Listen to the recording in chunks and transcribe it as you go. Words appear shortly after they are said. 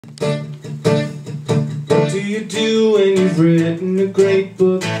What do you do when you've written a great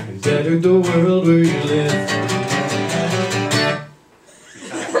book and bettered the world where you live?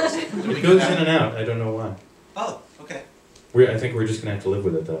 It goes in and out. I don't know why. Oh, okay. I think we're just going to have to live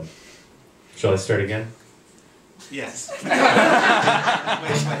with it, though. Shall I start again? Yes. Wait.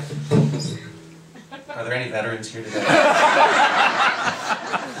 Are there any veterans here today?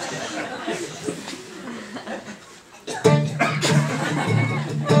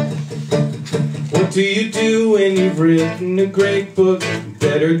 What do you do when you've written a great book and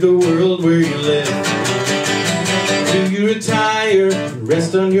bettered the world where you live? Do you retire,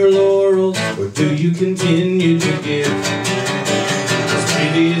 rest on your laurels, or do you continue to give? This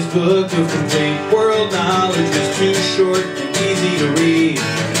previous book of complete world knowledge was too short and easy to read. I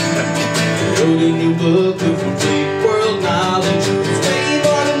wrote a new book of complete world knowledge. It's way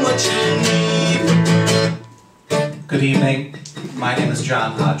more than what you need. Good evening. My name is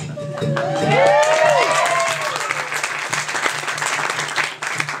John Hodgman.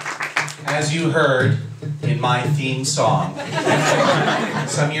 As you heard in my theme song,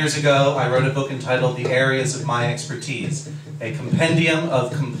 some years ago I wrote a book entitled The Areas of My Expertise, a compendium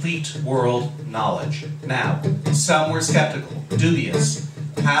of complete world knowledge. Now, some were skeptical, dubious.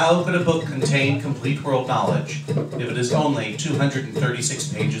 How could a book contain complete world knowledge if it is only 236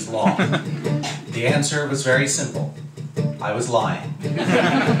 pages long? The answer was very simple. I was lying.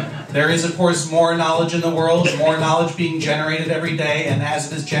 There is, of course, more knowledge in the world, more knowledge being generated every day, and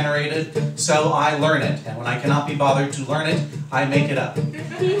as it is generated, so I learn it. And when I cannot be bothered to learn it, I make it up.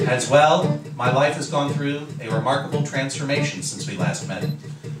 As well, my life has gone through a remarkable transformation since we last met.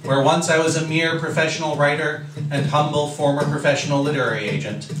 Where once I was a mere professional writer and humble former professional literary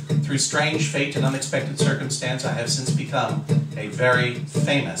agent, through strange fate and unexpected circumstance, I have since become a very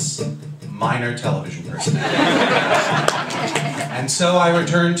famous minor television personality. And so I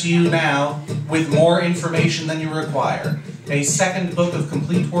return to you now with more information than you require. A second book of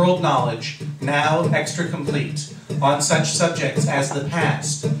complete world knowledge, now extra complete, on such subjects as the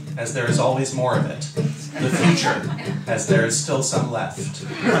past, as there is always more of it, the future, as there is still some left,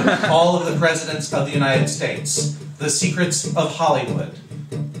 all of the presidents of the United States, the secrets of Hollywood,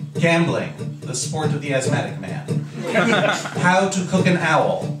 gambling, the sport of the asthmatic man, how to cook an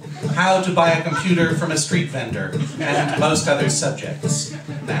owl, how to buy a computer from a street vendor, and most other subjects.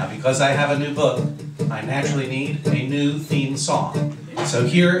 Now, because I have a new book, I naturally need a new theme song. So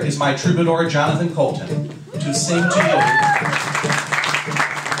here is my troubadour, Jonathan Coulton, to sing to you.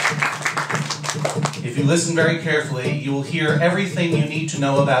 If you listen very carefully, you will hear everything you need to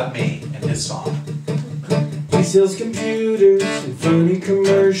know about me in his song. He sells computers and funny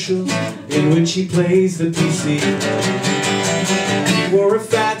commercials in which he plays the PC. He wore a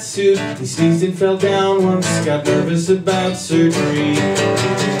fat suit, he sneezed and fell down once, got nervous about surgery.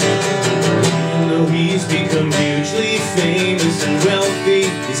 Even though he's become hugely famous and wealthy,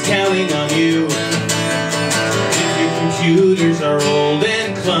 he's counting on you. If your computers are old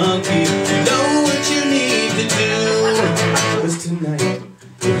and clunky, you know what you need to do. Because tonight,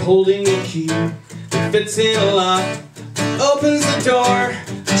 you're holding a key that fits in a lock, opens the door,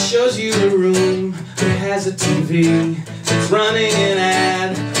 and shows you a room that has a TV that's running an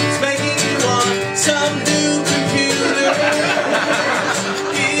ad. It's making you want some new computer.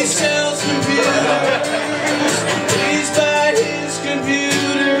 He sells computers. Please buy his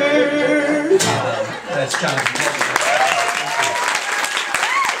computer. That's Jonathan.